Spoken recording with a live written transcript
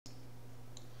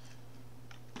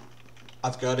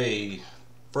I've got a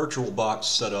VirtualBox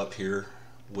set up here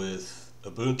with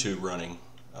Ubuntu running.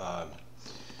 I've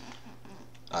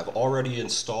already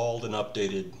installed and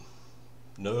updated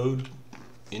Node,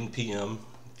 npm,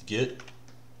 Git,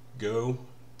 Go,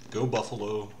 Go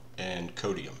Buffalo, and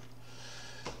Codium.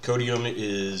 Codium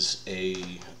is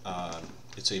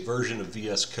it's a version of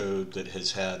VS Code that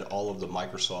has had all of the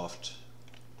Microsoft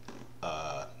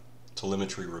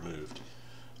telemetry removed,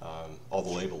 all the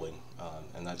labeling,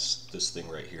 and that's this thing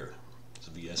right here. It's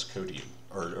a VS Codium,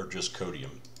 or just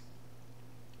Codium.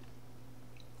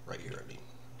 Right here, I mean.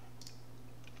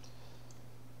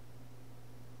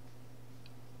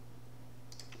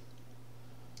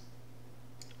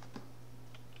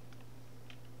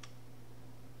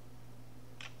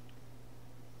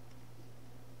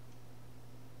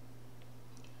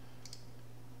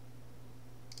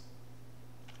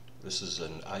 This is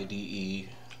an IDE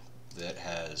that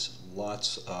has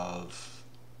lots of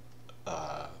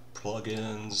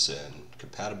plugins and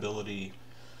compatibility.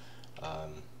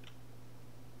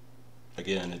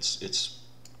 Again, it's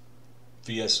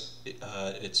VS.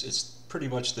 It's pretty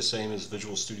much the same as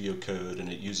Visual Studio Code, and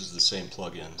it uses the same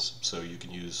plugins. So you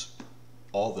can use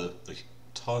all the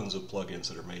tons of plugins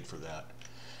that are made for that.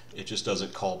 It just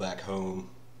doesn't call back home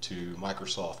to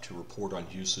Microsoft to report on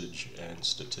usage and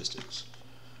statistics.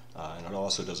 And it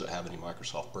also doesn't have any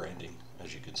Microsoft branding,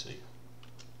 as you can see.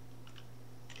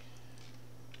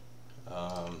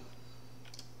 Let's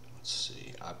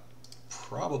see, I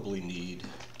probably need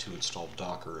to install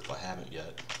Docker if I haven't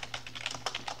yet.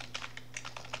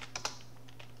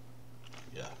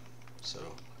 Yeah, so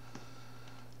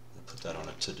I'll put that on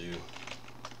a to-do.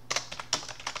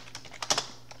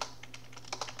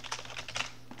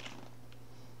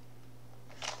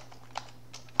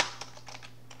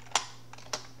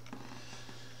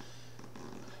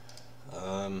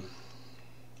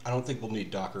 I don't think we'll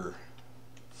need Docker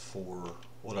for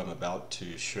what I'm about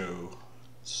to show,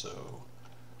 so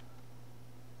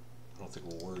I don't think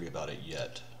we'll worry about it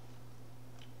yet.